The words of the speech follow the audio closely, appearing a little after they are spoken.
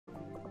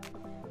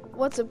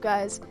What's up,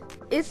 guys?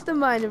 It's the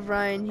Mind of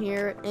Ryan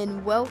here,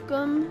 and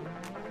welcome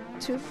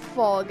to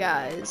Fall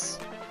Guys.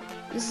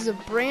 This is a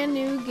brand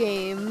new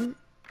game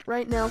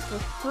right now for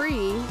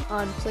free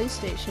on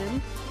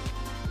PlayStation,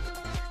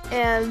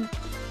 and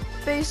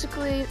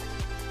basically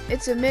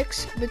it's a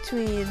mix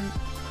between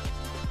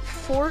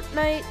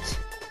Fortnite,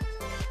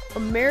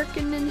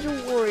 American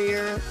Ninja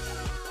Warrior,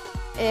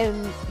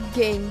 and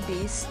Gang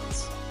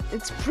Beasts.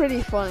 It's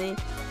pretty funny.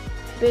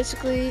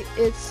 Basically,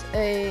 it's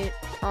a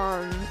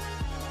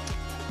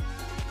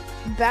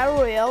battle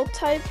royale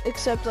type,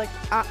 except like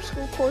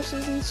obstacle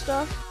courses and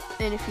stuff,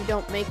 and if you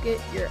don't make it,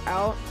 you're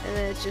out, and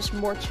then it's just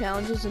more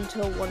challenges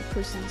until one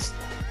person's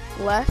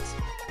left.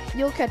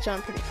 You'll catch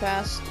on pretty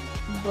fast,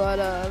 but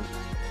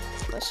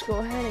let's go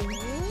ahead and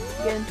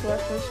get into our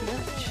first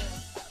match.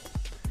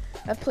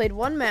 I played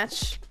one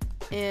match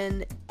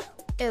and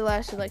it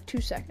lasted like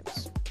 2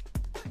 seconds.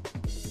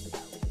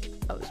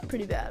 That was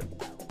pretty bad,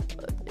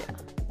 but yeah.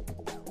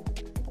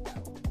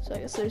 So I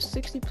guess there's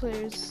 60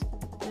 players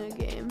in a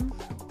game.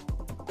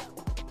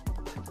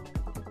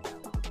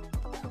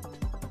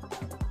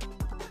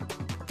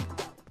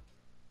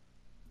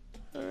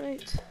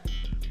 Alright.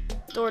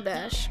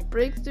 DoorDash.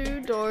 Break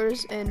through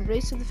doors and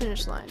race to the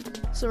finish line.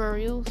 Some are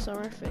real, some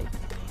are fake.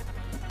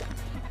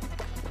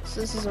 So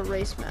this is a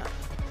race map.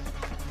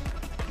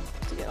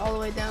 To get all the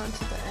way down to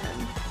the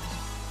end.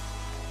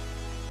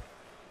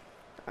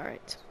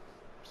 Alright.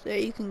 So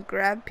you can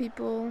grab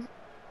people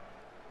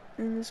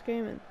in this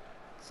game, and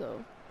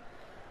so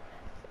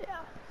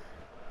yeah.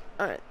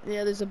 Alright,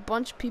 yeah, there's a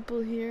bunch of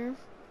people here.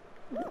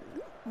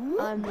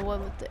 I'm the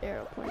one with the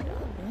arrow pointing down.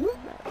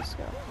 Alright, let's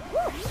go.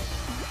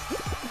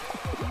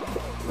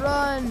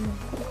 Run!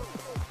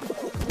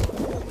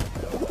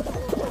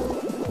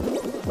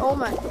 Oh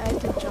my, I had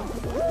to jump.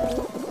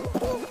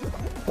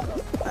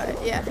 Alright,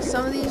 yeah,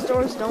 some of these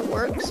doors don't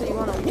work, so you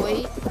want to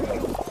wait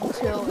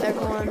until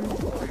everyone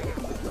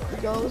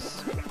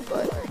goes,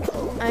 but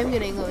I'm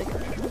getting like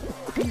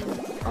beaten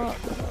up.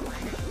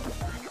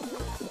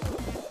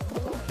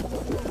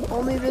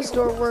 Only this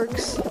door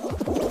works.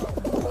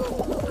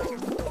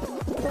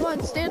 Come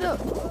on, stand up.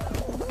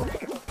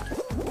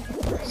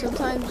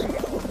 Sometimes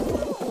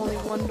only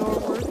one door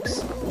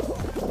works.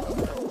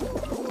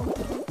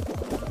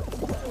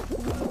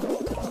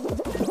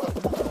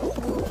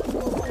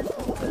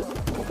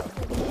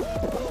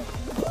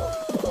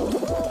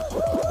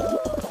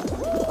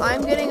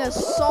 I'm getting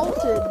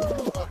assaulted.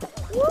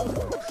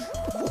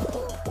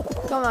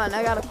 Come on,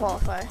 I gotta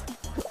qualify.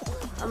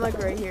 I'm like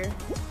right here.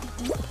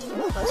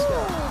 Let's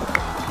go.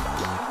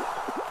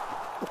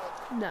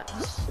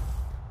 Nice.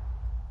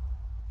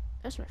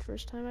 That's my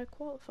first time I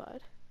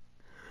qualified.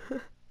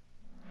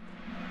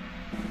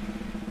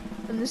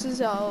 And this is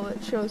how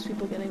it shows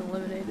people getting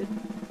eliminated.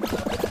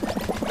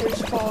 They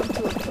just fall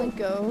into a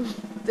Plinko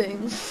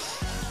thing.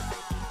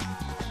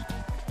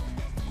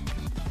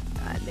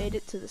 I made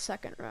it to the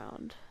second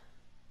round.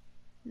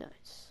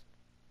 Nice.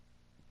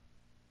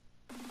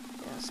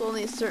 Yeah, so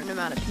only a certain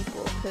amount of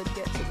people could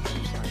get to the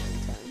finish line in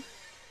time.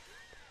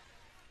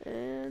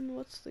 And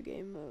what's the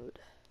game mode?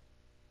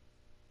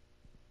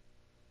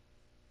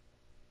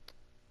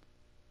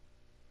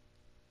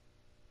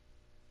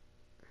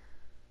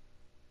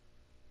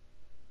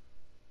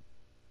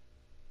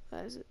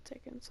 Why is it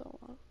taking so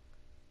long?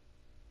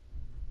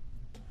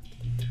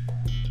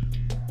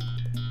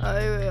 Oh,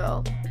 here we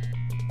go.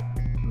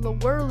 The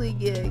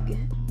Whirligig.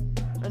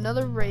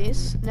 Another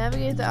race.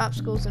 Navigate the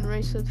obstacles and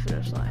race to the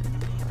finish line.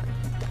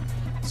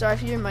 Sorry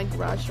if you hear my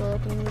garage door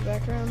opening in the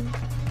background.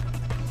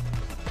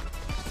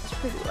 It's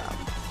pretty loud.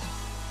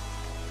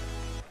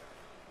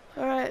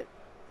 Alright.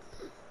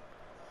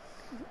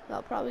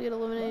 I'll probably get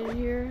eliminated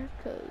here,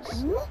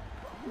 because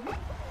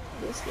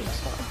this thing's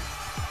fun.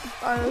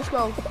 Alright, let's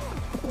go.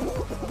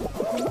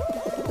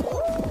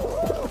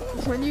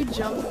 When you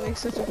jump, it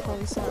makes such a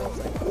funny sound. It's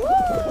like, woo!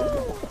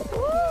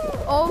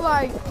 Oh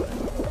my!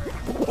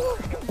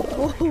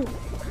 Whoa!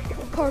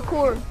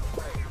 Parkour!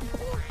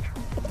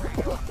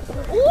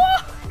 Whoa!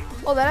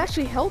 Oh, that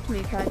actually helped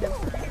me, kind of.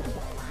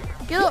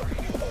 Get up!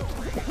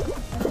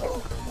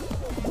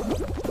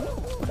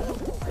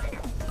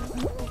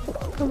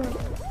 Come on.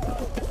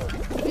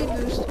 Speed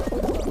boost.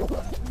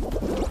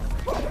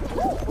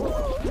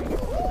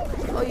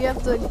 Oh, you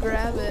have to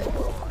grab it.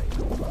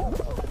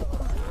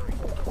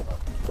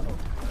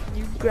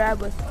 You grab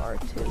with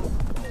R2.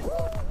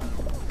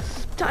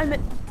 Time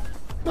it!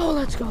 Oh,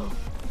 let's go.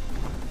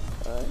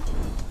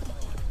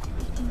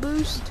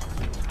 Boost.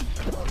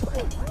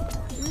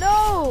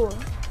 No!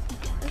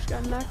 I just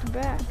got knocked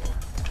back.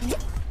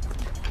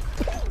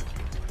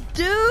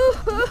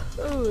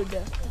 Dude!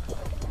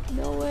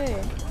 No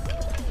way.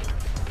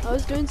 I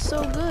was doing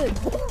so good.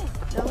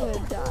 Now I'm gonna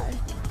die.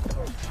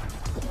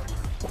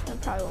 I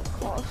probably won't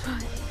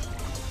qualify.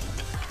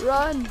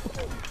 Run!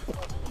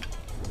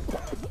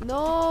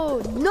 No!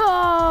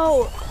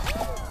 No!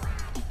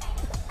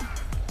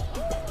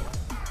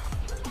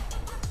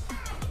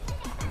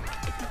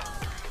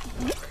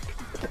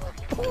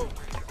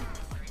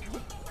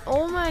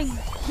 Oh my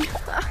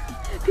god.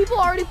 People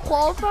already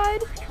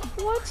qualified?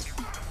 What?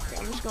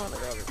 I'm just going to go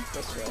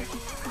this way.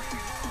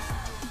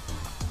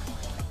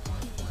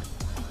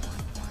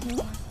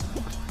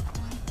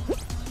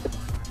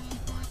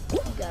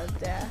 Gotta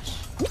dash.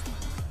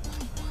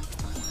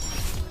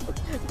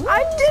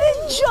 I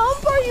didn't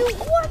jump, are you,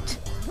 what?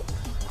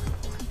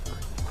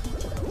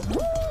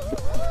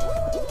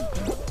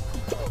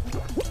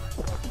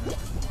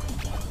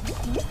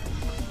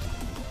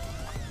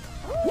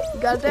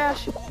 Gotta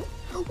dash.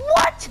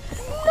 What?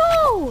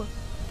 No!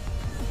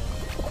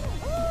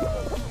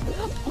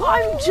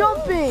 I'm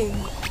jumping!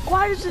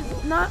 Why does it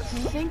not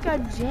think I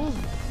jumped?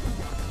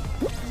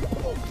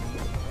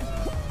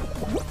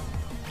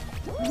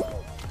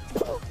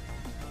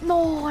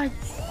 No, I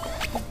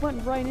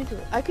went right into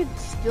it. I could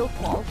still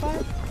qualify?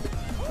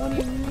 What do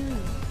you mean?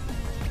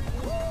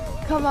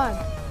 Come on.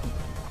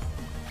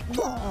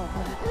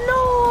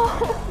 No!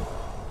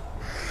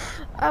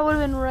 I would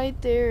have been right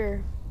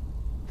there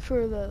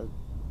for the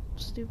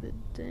stupid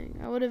thing.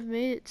 I would have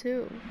made it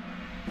too.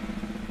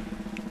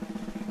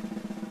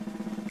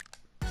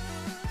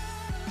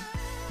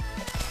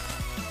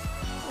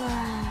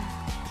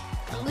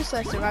 At least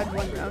I survived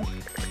one round.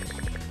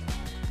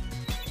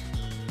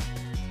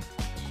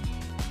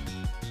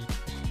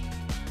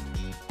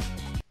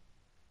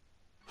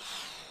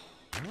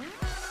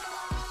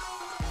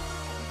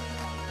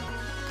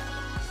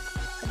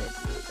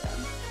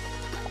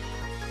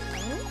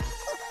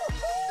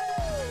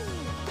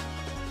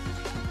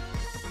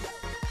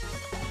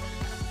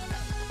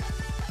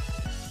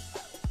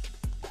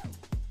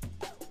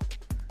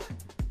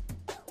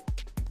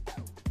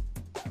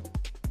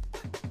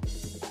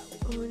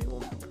 Only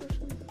one person.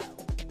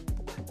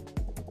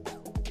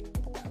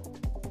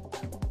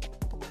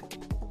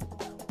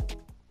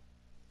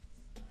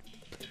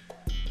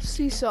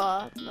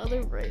 Seesaw,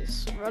 another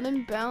race. Run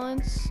and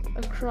balance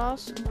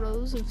across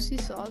rows of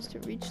seesaws to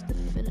reach the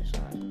finish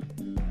line.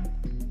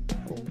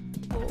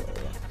 Oh boy,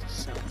 that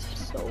sounds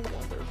so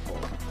wonderful.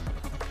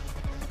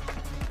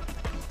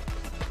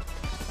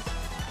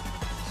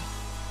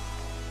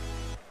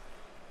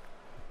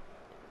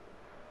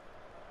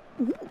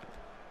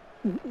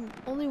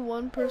 Only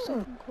one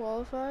person can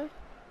qualify?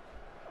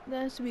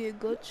 That has to be a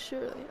glitch,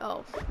 surely.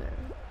 Oh, there.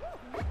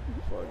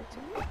 42.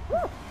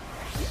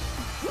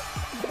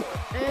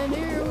 And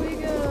here we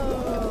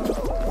go!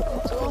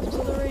 It's off to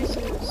the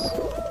races.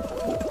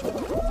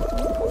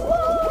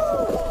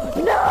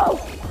 Whoa! No!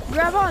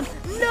 Grab on!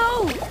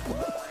 No!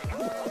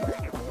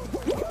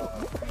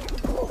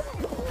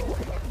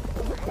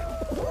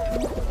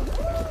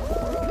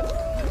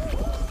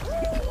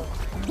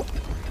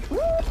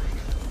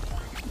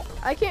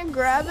 I can't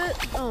grab it.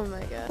 Oh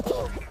my gosh.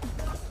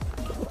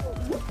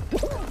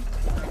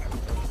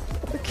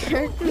 The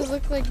characters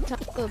look like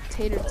little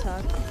tater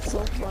tot. It's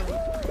so funny.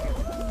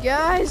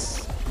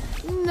 Guys!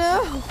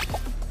 No!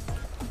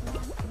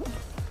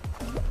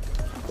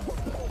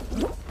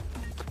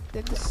 They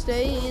have to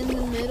stay in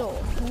the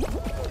middle.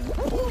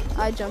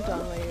 I jumped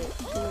on way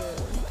too early.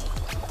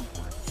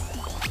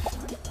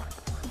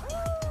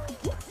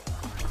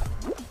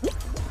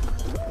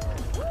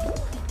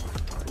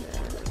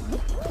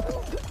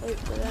 Wait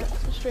for that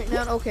to straighten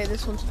out. Okay,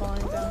 this one's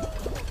falling down.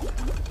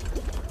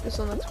 This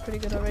one looks pretty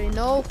good already.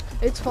 No,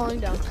 it's falling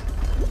down.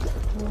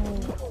 Ooh.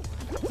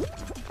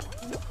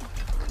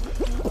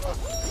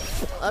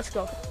 Let's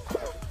go.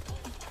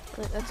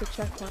 Wait, that's a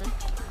checkpoint.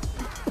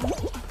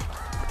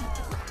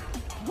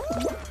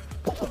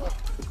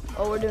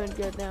 Oh, we're doing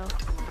good now.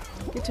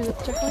 Get to the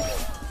checkpoint.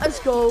 Let's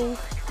go.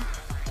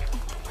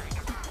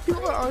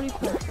 People are already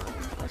qualifying.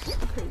 That's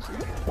crazy.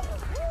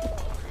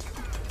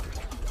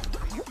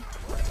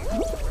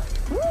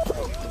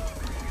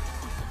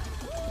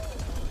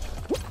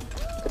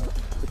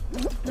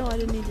 No, I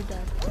didn't need to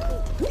die.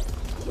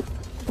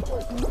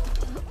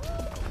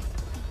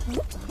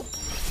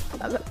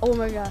 Oh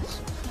my gosh.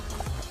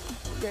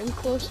 Getting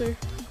closer.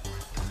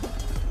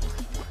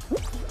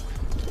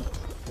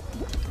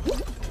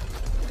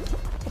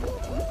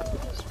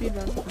 Speed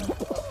run.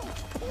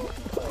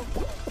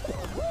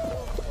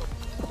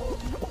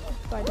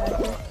 If I die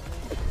here.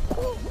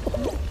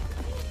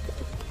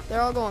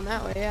 They're all going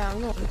that way. Yeah, I'm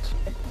going this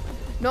way.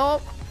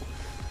 Nope.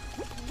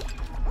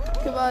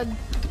 Come on.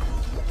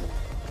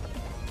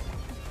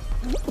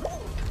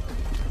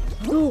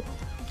 No.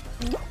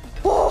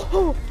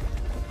 Oh!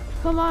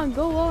 Come on,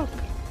 go up.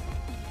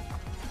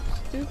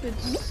 Stupid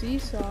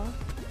seesaw.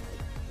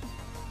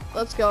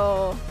 Let's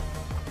go.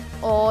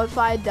 Oh, if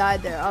I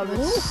died there, I would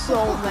be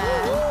so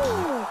mad.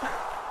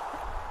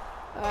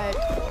 Alright,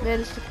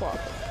 managed to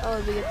qualify. Oh,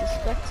 we get to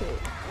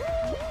spectate.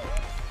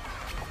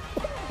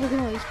 Look at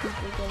all these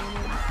people going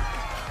in.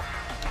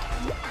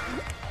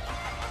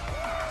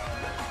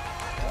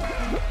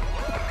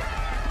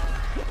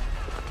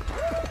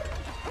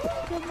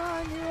 Come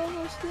on, you're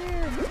almost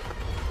there.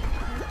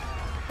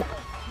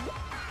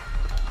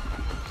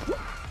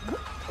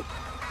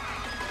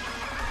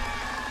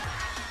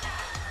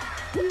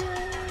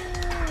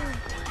 Yeah.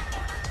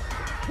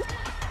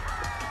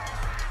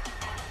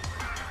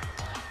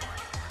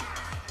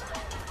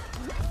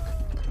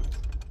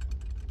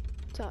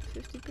 Top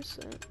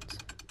 50%.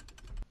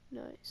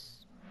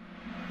 Nice.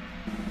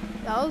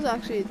 That was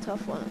actually a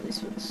tough one, at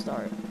least for the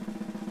start.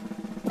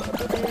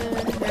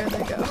 And there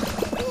they go.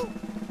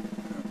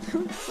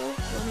 So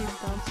funny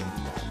bouncing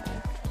down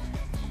there.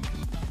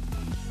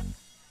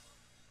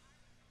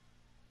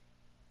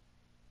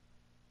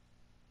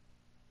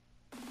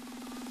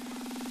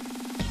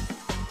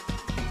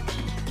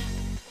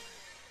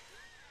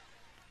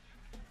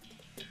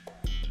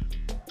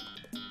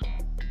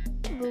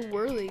 The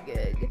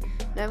whirligig.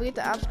 Navigate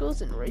the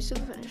obstacles and race to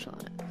the finish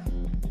line.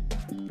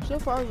 So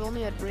far, we've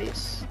only had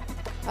race.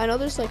 I know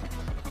there's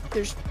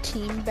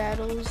team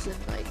battles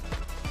and like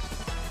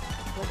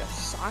a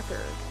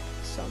soccer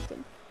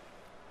something.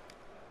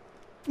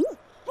 You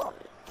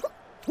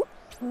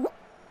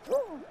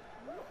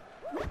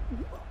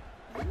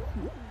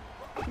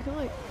can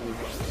like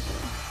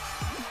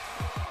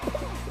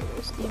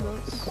those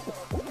emotes.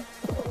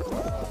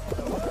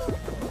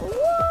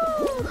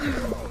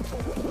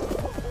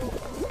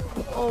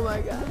 Oh my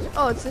gosh.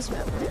 Oh, it's this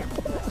map right here.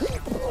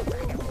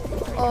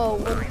 Oh,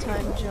 what a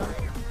time jump.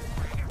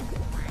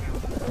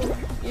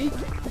 Yeet.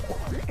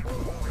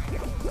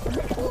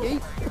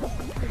 Yeet.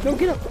 No,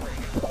 get up.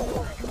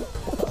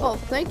 Oh,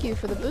 thank you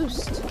for the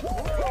boost.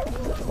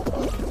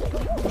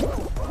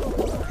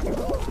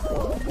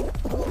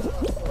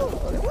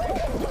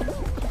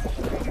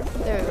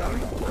 There we go.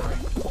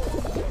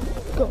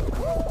 Go.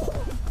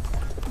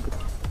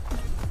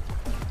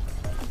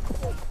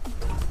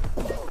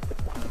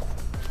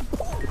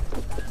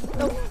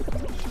 Nope.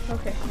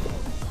 Okay.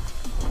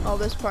 Oh,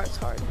 this part's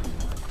hard.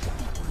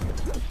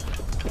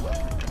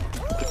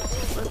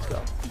 Let's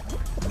go.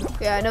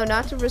 Yeah, I know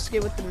not to risk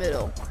it with the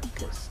middle,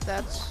 because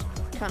that's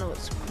kind of what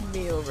screwed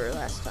me over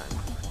last time.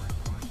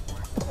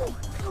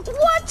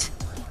 What?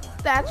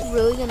 That's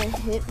really gonna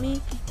hit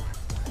me?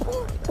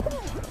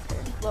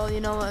 Well, you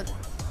know what?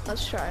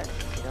 Let's try it.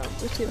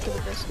 Let's see it for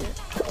the biscuit.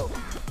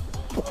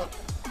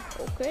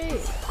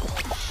 Okay.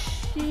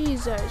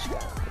 Jeez, I just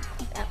got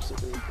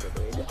absolutely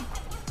obliterated.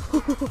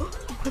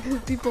 Look at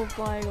the people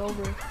flying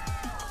over.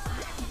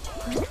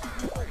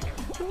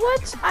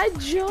 What? I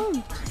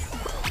jumped.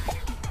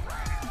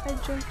 I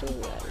jumped over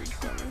that. It's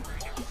funny.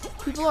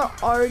 People are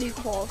already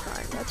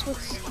qualifying. That's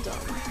what's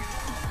dumb.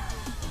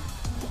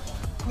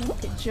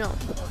 Okay, jump.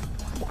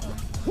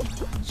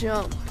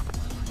 Jump.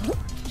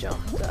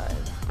 Jump,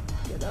 dive.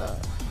 Get up.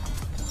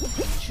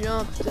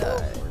 Jump,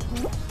 dive.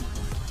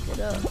 Get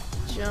up.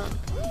 Jump.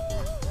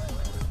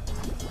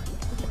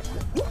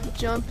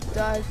 Jump,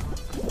 dive.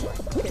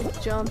 Okay,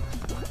 jump.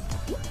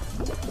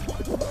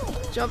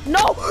 Jump. No!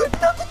 No,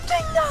 the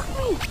thing knocked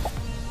me!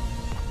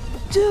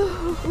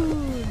 Dude!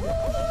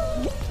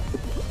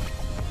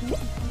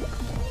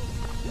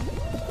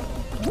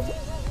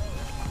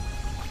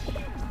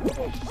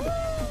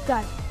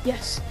 Dive.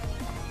 Yes.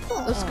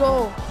 Let's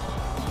go.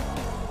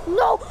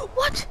 No!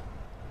 What?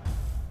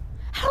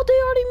 How'd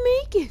they already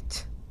make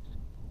it?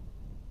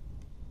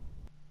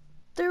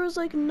 There was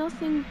like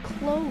nothing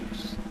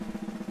close.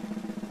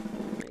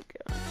 Oh my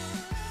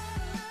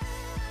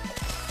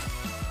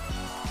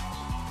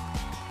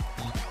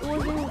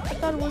god. I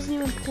thought it wasn't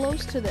even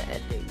close to the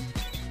ending.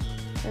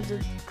 As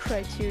a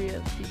criteria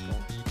of people.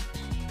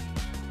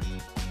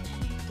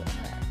 What the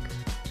heck?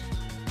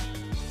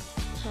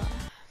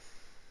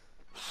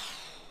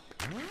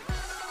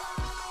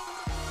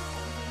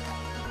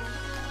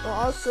 Well,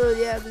 also,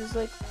 yeah, there's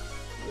like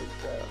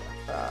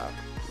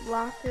the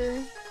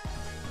locker.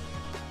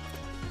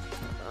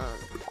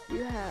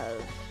 You have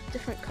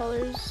different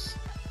colors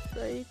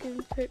that you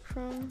can pick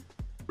from.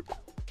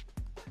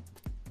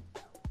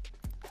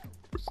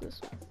 What's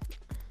this one?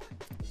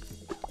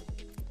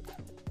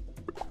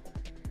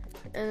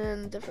 And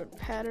then different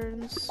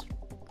patterns.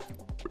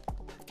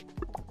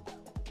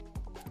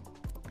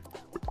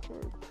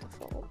 Or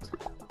default.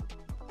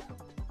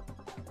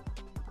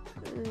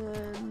 And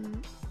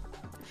then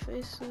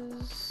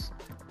faces.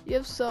 You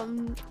have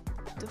some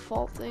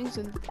default things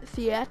and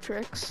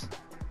theatrics.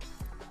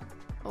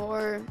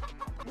 Or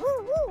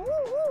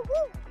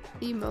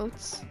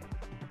emotes.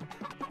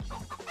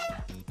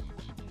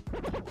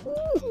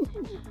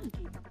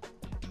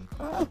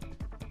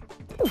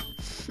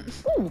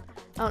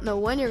 I don't know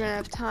when you're gonna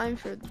have time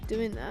for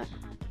doing that.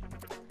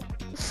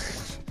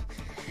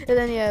 And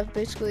then you have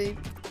basically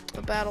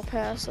a battle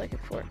pass like in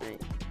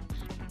Fortnite.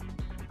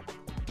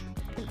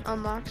 You can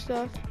unlock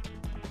stuff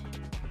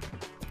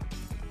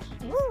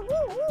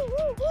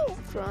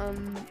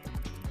from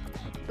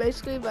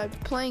basically by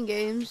playing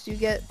games. You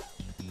get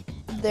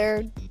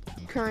their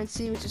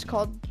currency, which is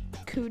called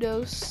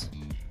kudos,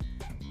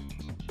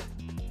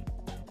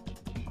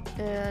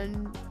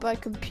 and by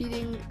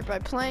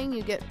playing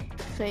you get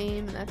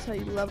fame, and that's how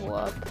you level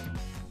up.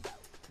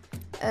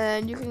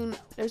 And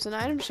there's an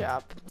item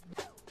shop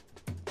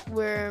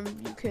where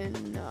you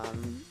can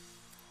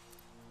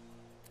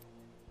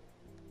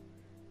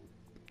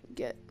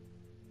get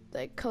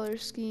like color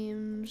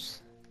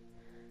schemes,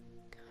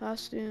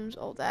 costumes.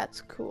 Oh,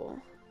 that's cool.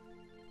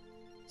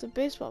 It's a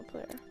baseball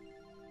player.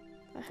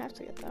 I have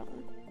to get that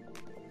one.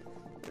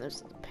 And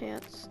there's the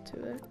pants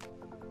to it.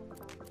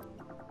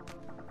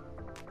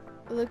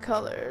 The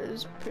color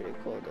is pretty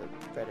cool, the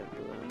red and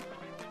blue.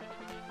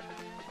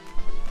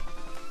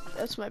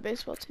 That's my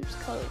baseball team's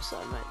color, so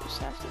I might just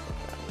have to get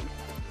that one.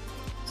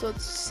 So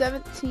it's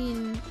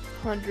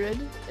 1,700,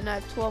 and I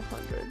have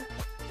 1,200.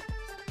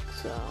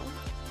 So.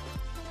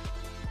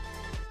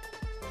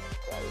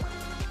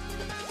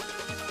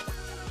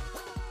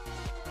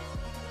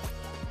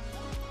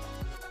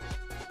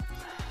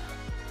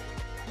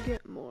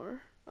 Get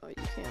more. Oh, you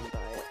can buy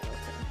it.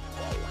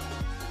 Okay.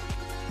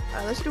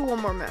 Alright, let's do one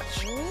more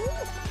match.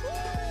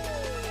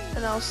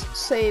 And I'll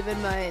save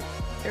in my,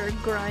 or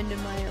grind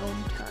in my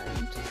own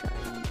time to try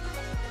and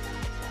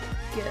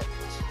get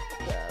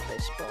the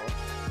baseball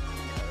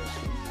colors.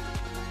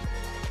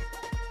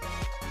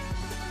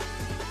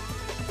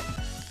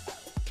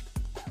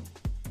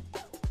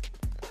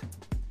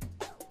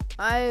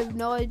 I have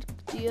no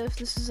idea if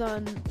this is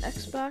on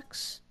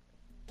Xbox,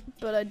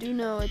 but I do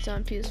know it's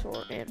on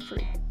PS4 and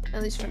free,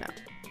 at least for now.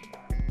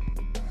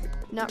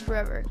 Not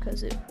forever,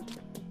 because its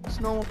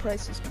normal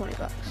price is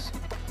 $20.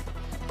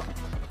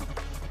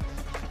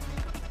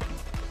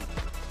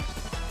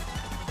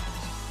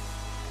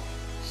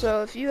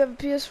 So if you have a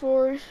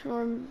PS4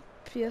 or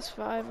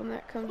PS5 when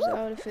that comes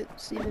out, if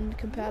it's even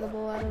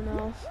compatible, I don't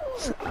know.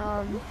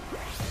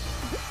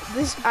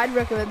 I'd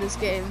recommend this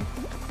game.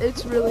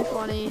 It's really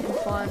funny and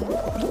fun. You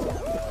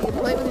can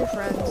play it with your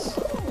friends,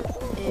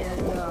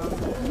 and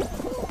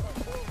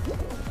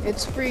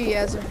it's free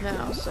as of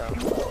now. So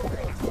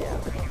yeah,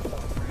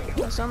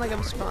 I sound like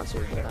I'm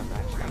sponsored, but I'm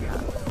not.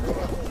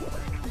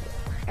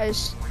 I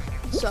just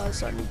saw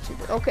this on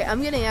YouTube. Okay,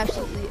 I'm getting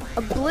absolutely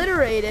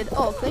obliterated.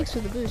 Oh, thanks for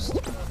the boost.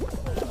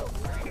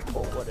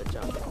 Oh, what a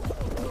jump.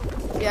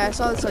 Yeah, I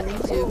saw this on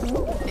YouTube,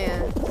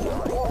 and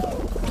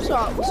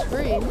saw it was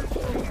free.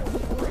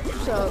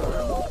 So,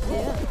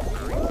 yeah.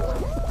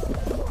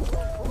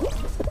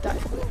 Die.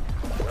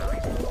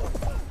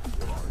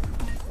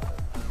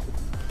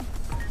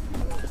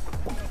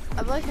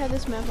 I've like had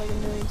this map like a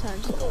million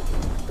times.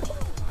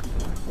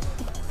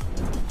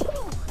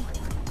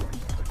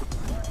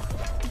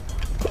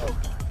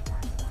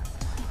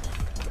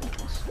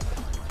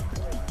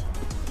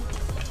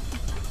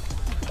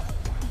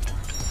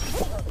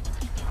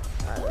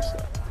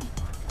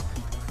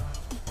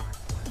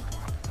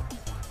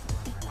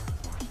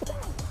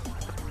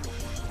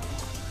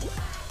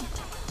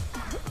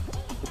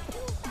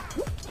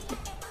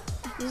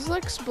 This is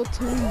like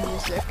Splatoon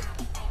music.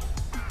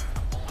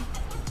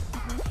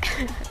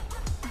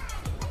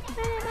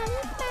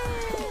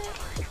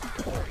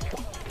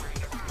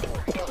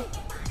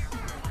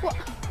 What?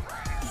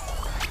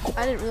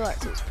 I didn't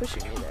realize it was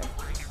pushing me there.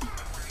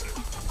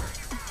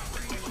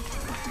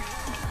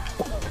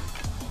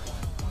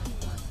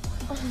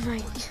 Oh my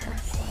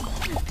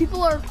god.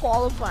 People are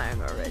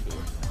qualifying already.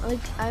 Like,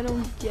 I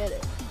don't get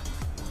it.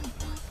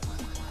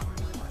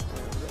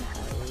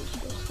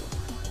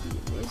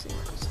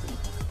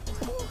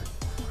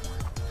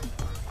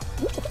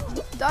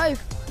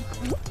 Dive!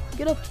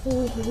 Get up!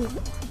 Oh.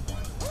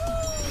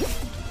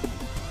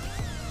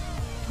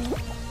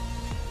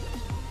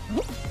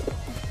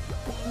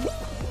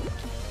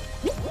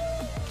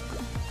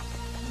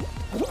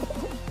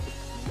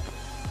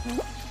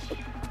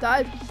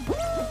 Dive!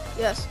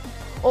 Yes.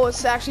 Oh,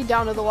 it's actually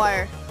down to the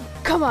wire.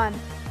 Come on!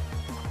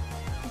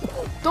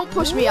 Don't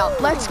push me out.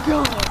 Let's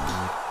go!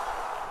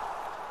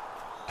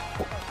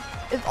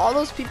 If all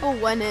those people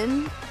went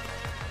in,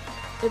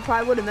 it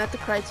probably would have met the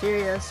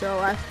criteria, so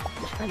I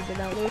don't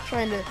know. They were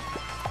trying to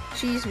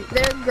cheese me.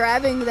 They're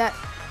grabbing that.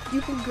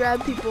 You can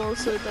grab people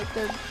so like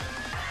they're.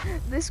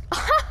 This.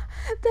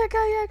 That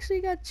guy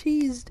actually got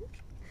cheesed.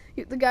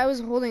 The guy was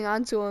holding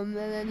on to him,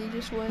 and then he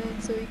just went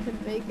in so he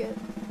couldn't make it.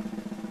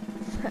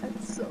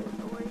 That's so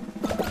annoying.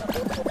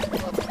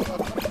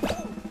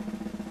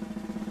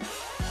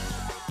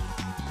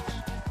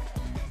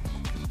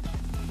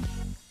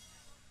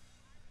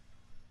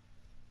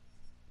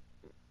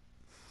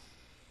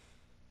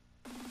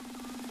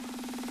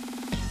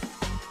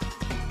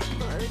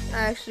 I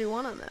actually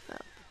won on that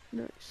map.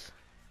 Nice.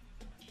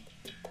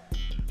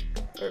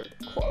 Or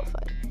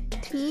qualified.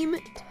 Team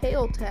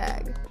tail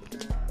tag.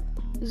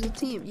 There's a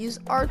team. Use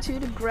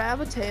R2 to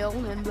grab a tail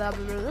and blah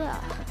blah blah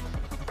blah.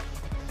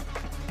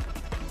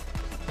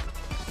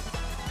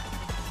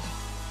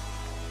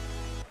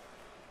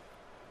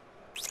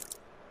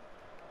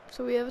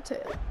 So we have a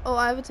tail. Oh,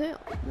 I have a tail.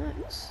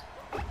 Nice.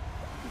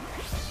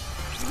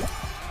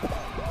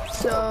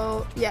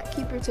 So yeah,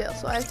 keep your tail.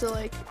 So I have to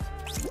like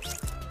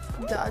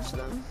dodge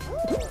them.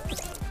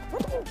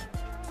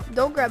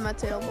 Don't grab my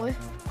tail, boy.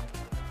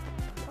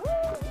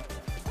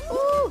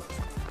 Ooh.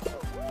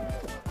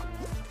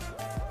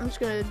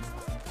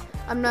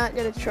 I'm not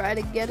gonna try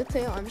to get a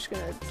tail. I'm just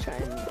gonna try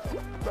and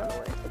run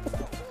away.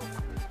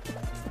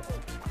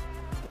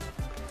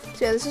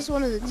 So yeah, this is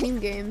one of the team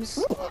games.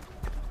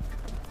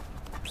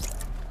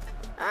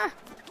 Ah.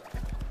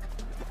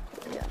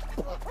 Yeah.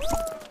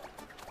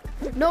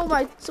 No,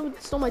 someone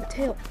stole my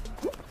tail.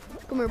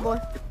 Come here, boy.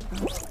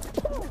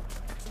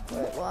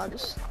 Alright, well, I'll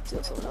just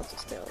steal someone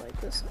else's tail like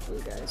this. Blue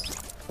guys.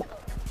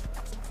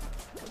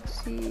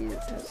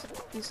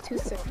 he's too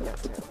thick for that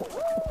tail.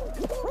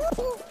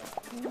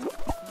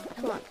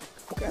 Come on,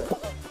 grab it.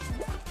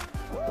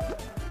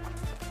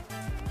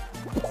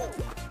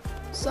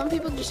 Some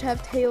people just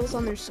have tails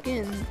on their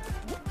skin,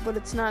 but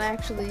it's not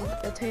actually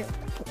a tail.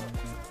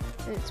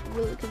 And it's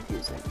really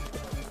confusing.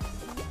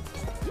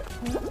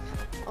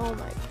 Oh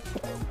my.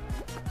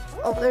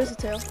 Oh, there's a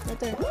tail, right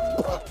there.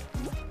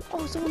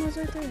 Oh, someone was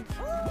right there.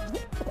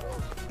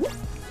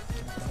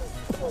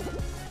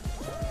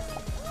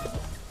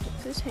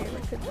 This hammer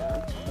could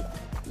not.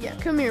 Yeah,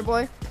 come here,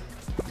 boy.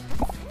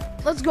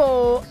 Let's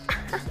go.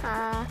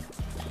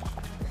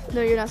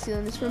 No, you're not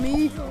stealing this from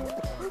me.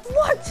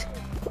 What?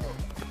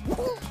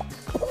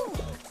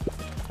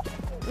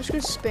 I'm just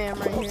gonna spam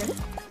right here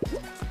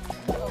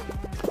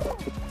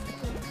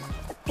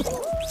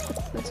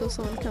until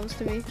someone comes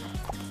to me.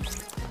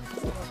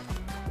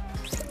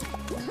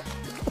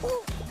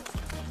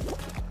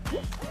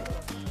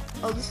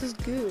 Oh, this is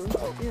goo.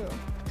 Ew.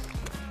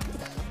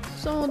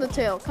 Someone with a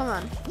tail, come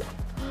on.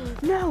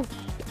 No!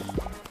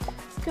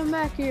 Come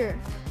back here.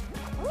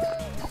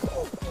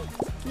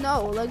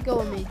 No, let go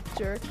of me,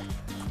 jerk.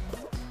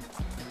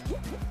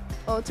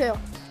 Oh, tail.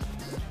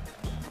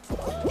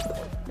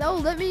 No,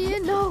 let me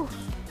in, no!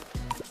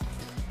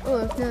 Oh,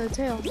 another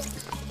tail.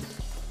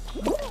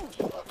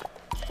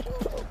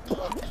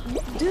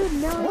 Dude,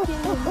 now I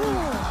can't even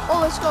move. Oh,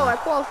 let's go, I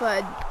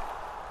qualified.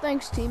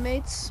 Thanks,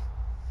 teammates.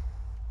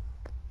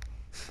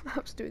 I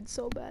was doing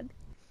so bad.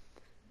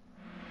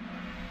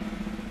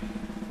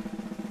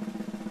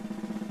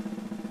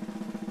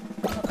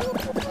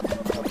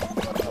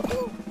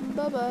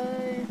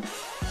 Bye-bye.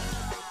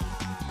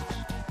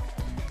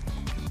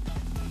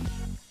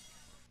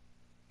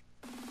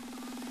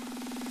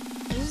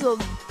 This is the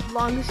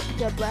longest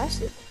I've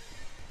lasted.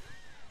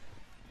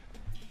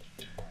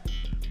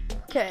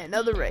 Okay,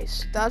 another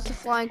race. Dodge the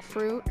flying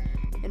fruit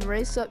and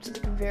race up to the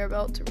conveyor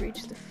belt to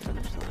reach the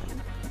finish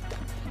line.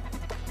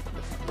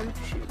 The fruit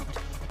chute.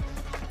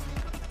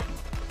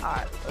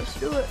 Alright, let's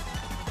do it.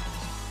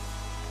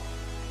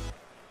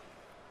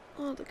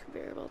 Oh, the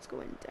conveyor belt's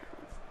going down.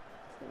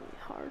 It's gonna be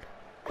hard.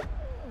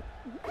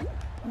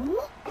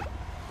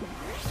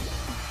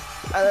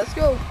 Alright, let's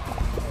go.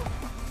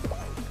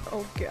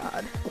 Oh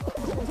god.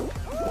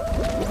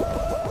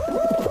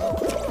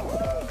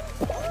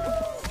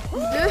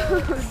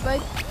 Dude,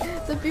 like,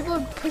 the people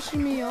are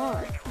pushing me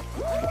on.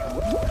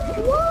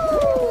 Woo!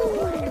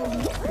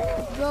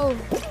 Go.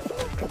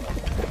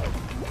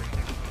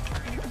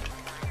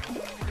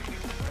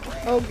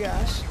 Oh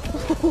gosh.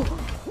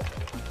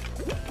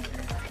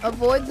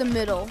 Avoid the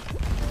middle.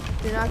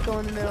 Do not go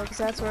in the middle because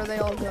that's where they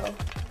all go.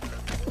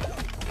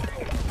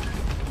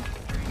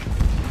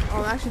 Oh,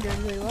 I'm actually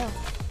doing really well.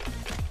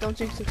 Don't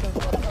jinx it though.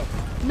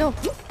 No.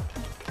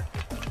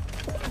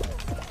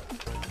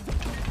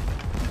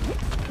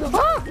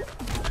 Ah!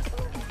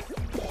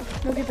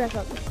 No, get back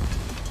up.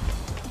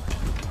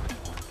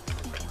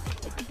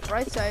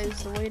 Right side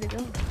is the way to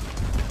go.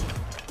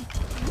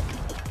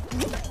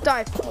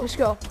 Dive. Let's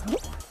go.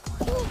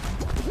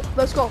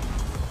 Let's go.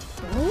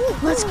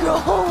 Let's go.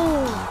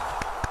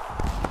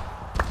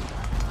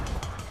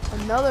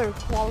 Another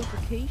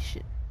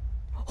qualification.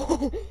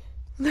 Oh,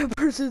 the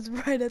person's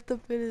right at the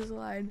finish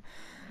line.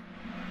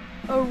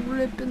 A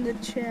rip in the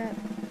chat.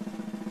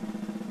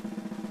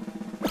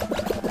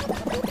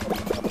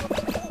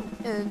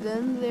 And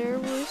then there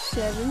were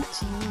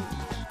 17.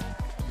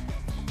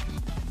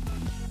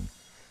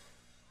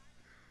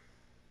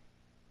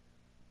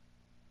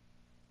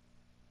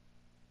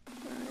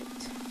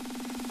 Alright.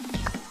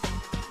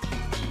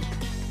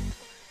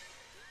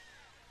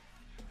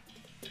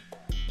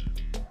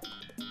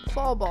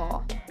 Fall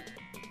ball.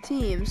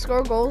 Team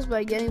score goals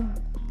by getting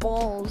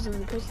balls in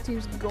the opposing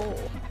team's goal,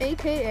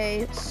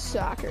 aka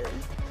soccer.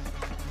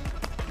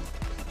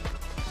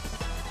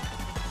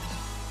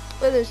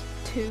 But there's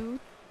 2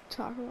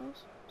 soccer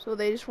balls, so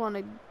they just want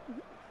to.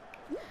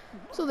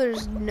 So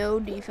there's no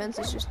defense;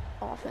 it's just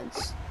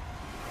offense.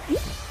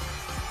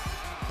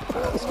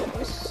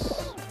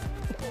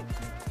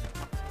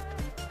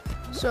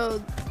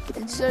 So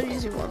instead of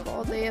using one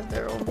ball, they have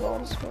their own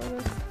balls for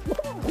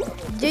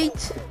it.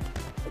 Gate.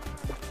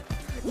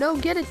 No,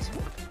 get it.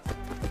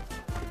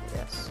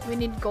 Yes, we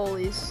need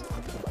goalies.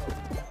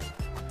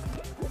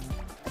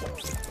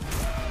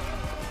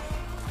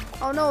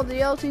 Oh no, the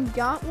yellow team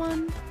got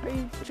one? Are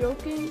you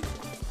joking?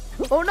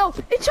 Oh no,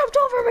 it jumped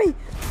over me!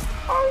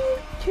 Are you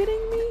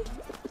kidding me?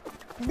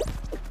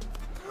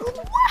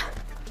 What?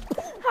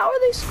 How are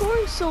they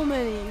scoring so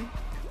many?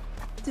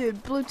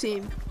 Dude, blue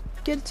team,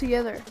 get it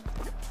together.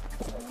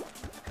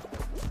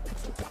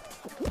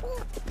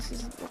 This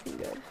isn't looking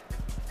good.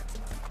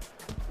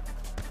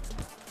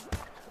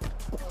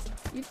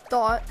 You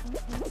thought.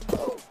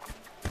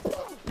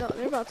 No,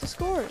 they're about to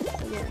score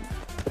again.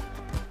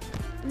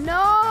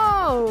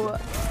 No!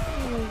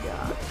 Oh my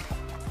gosh.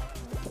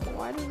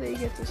 Why do they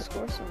get to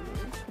score so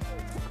many?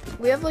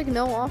 We have like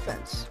no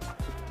offense.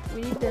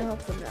 We need to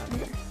help them down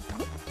here.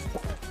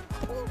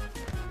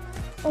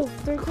 Oh,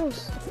 they're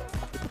close.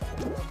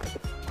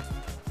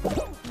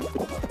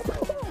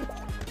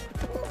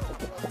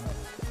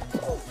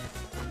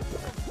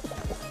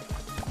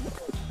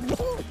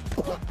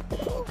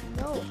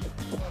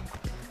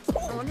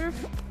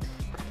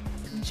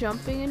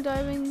 jumping and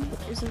diving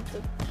isn't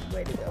the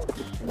way to go.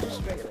 And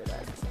just regular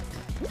diving.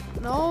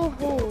 No,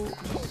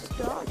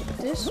 stop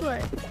this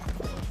way.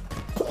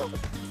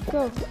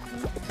 Go.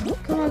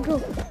 Come on, go.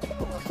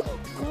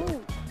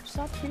 No,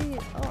 stop hitting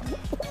it up.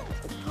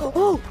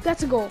 Oh,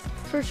 that's a goal.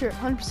 For sure,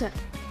 100%.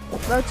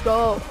 Let's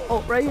go.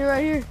 Oh, right here,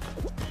 right here.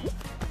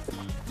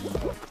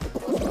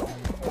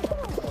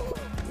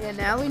 Yeah,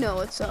 now we know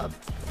what's up.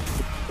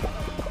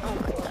 Oh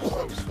my gosh,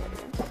 they just scored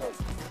again.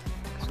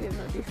 Because we have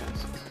no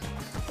defense.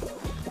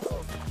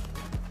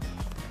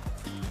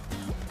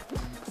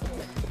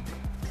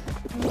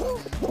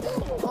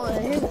 Oh, I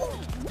hit it.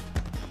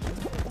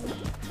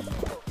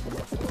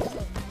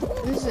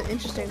 This is an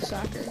interesting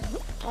soccer.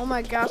 Oh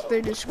my gosh,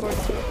 they just scored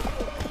 2.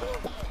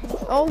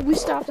 Oh, we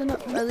stopped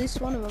at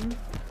least one of them.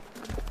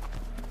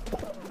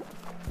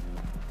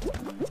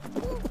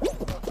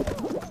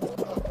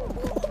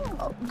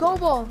 Oh, go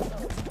ball.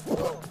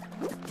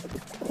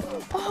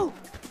 Oh,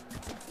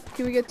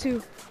 can we get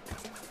 2?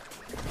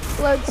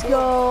 Let's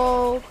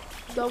go.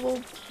 Double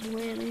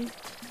whammy.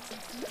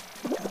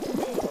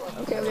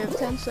 Okay, we have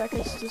 10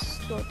 seconds to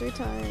score 3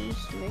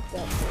 times to make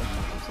that 4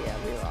 times. Yeah,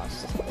 we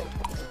lost.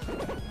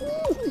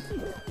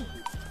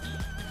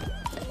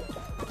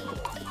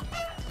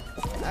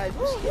 I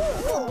just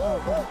give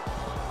up.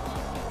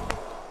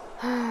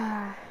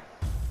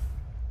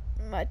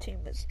 My team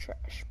is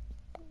trash.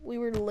 We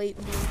were late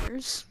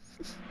bloomers.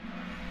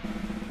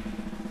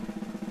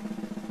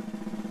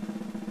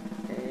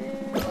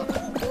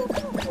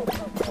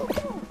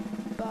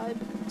 Bye,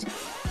 team.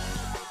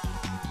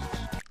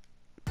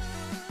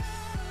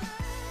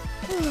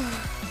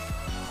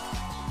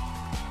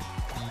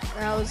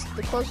 That was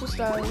the closest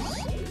I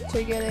was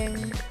to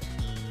getting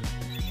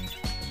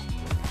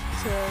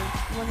to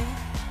winning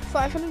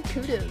 500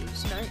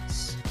 kudos.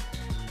 Nice.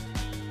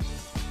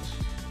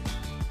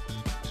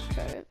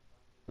 Okay,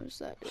 what does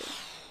that do?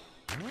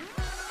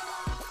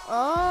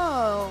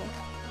 Oh,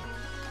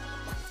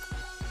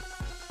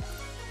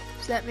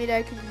 does that mean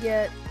I can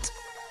get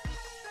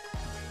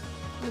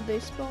the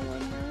baseball one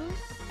now?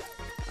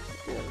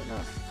 I do have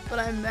enough, but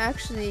I'm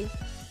actually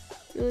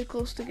really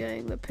close to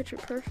getting the picture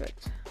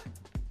perfect.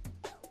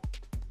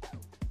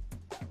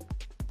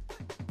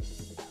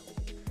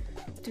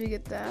 Do we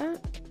get that?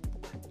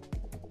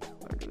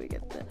 Or do we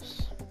get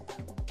this?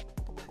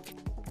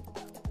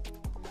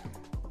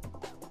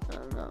 I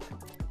don't know.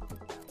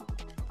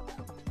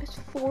 It's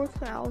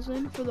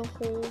 4,000 for the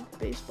whole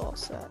baseball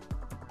set.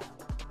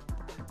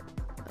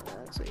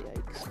 That's a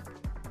yikes.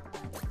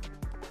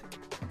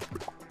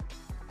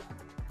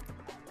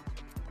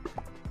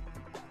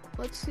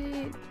 Let's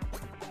see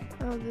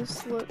how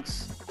this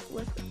looks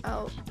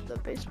without the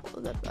baseball,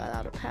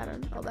 without a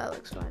pattern. Oh, that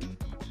looks fine.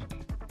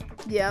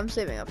 Yeah, I'm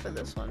saving up for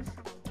this one.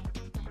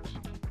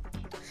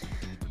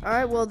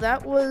 Alright, well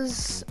that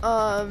was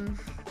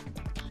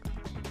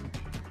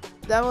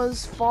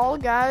Fall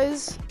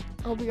Guys.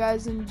 Hope you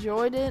guys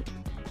enjoyed it,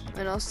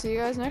 and I'll see you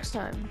guys next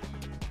time.